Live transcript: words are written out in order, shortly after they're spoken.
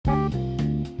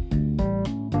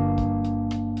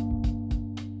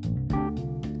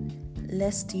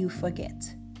lest you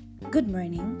forget. Good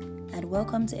morning, and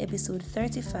welcome to episode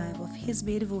 35 of His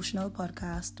Bay Devotional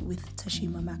Podcast with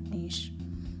Tashima McNeish.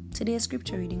 Today's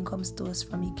scripture reading comes to us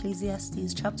from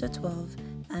Ecclesiastes chapter 12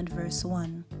 and verse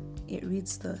 1. It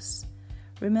reads thus: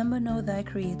 Remember now thy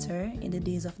Creator in the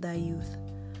days of thy youth,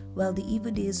 while the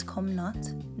evil days come not,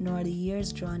 nor the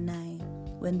years draw nigh,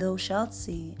 when thou shalt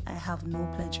say, I have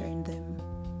no pleasure in them.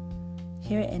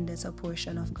 Here endeth a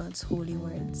portion of God's holy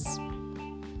words.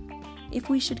 If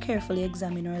we should carefully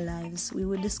examine our lives, we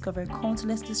would discover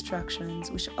countless distractions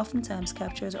which oftentimes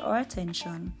captures our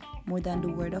attention more than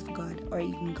the Word of God or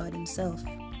even God Himself.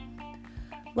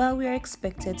 While we are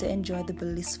expected to enjoy the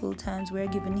blissful times we are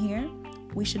given here,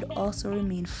 we should also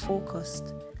remain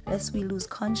focused, lest we lose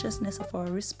consciousness of our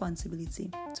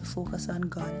responsibility to focus on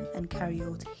God and carry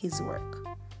out His work.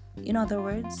 In other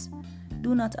words,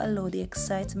 do not allow the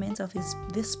excitement of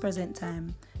this present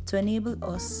time to enable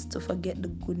us to forget the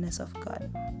goodness of God.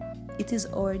 It is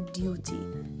our duty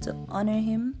to honor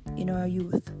Him in our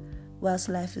youth, whilst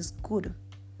life is good,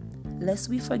 lest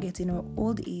we forget in our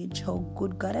old age how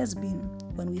good God has been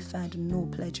when we find no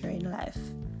pleasure in life.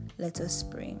 Let us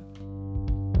pray.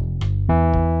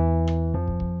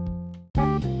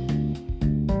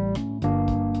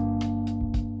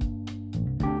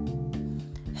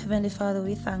 Heavenly Father,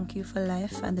 we thank You for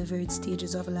life and the varied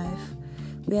stages of life.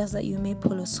 We ask that You may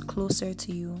pull us closer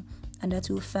to You and that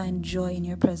we'll find joy in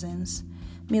Your presence.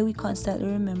 May we constantly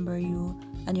remember You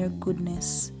and Your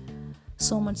goodness,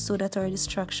 so much so that our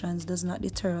distractions does not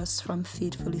deter us from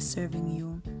faithfully serving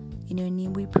You. In Your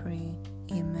name we pray.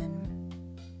 Amen.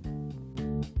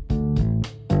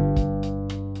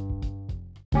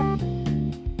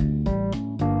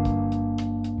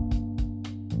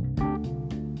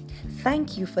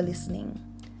 Thank you for listening.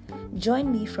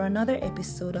 Join me for another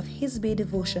episode of His Bay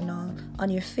Devotional on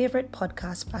your favorite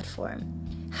podcast platform.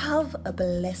 Have a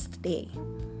blessed day.